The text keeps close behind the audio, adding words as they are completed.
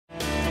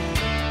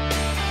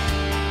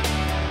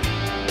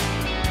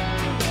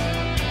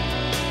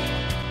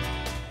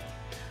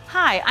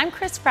Hi, I'm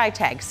Chris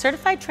Freitag,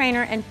 certified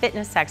trainer and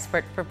fitness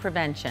expert for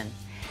prevention.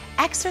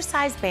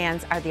 Exercise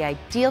bands are the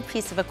ideal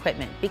piece of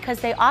equipment because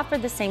they offer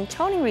the same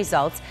toning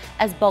results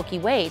as bulky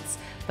weights,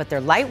 but they're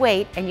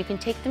lightweight and you can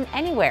take them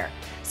anywhere.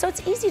 So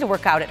it's easy to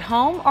work out at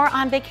home or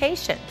on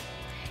vacation.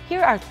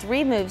 Here are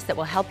 3 moves that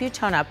will help you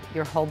tone up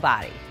your whole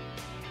body.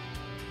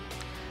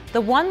 The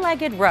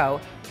one-legged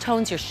row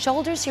tones your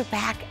shoulders, your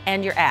back,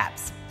 and your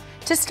abs.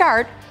 To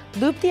start,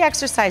 loop the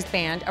exercise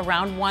band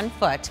around one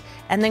foot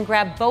and then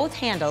grab both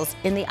handles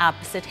in the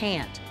opposite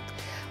hand.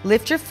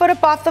 Lift your foot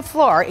up off the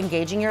floor,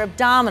 engaging your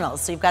abdominals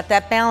so you've got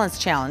that balance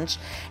challenge,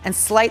 and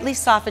slightly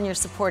soften your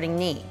supporting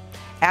knee.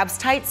 Abs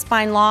tight,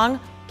 spine long,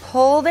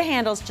 pull the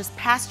handles just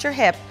past your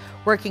hip,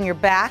 working your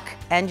back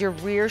and your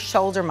rear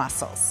shoulder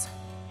muscles.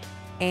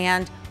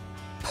 And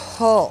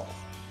pull.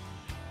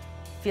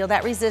 Feel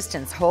that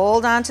resistance.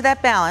 Hold on to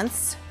that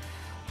balance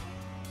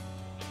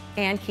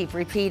and keep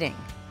repeating.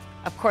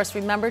 Of course,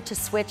 remember to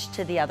switch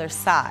to the other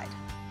side.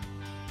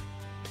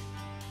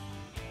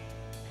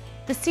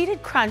 The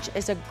seated crunch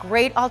is a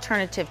great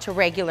alternative to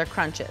regular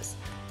crunches.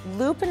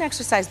 Loop an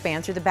exercise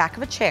band through the back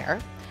of a chair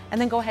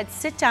and then go ahead,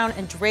 sit down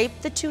and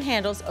drape the 2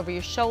 handles over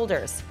your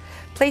shoulders.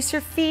 Place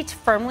your feet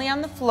firmly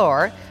on the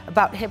floor,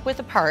 about hip width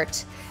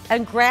apart,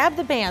 and grab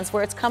the bands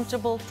where it's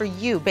comfortable for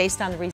you based on the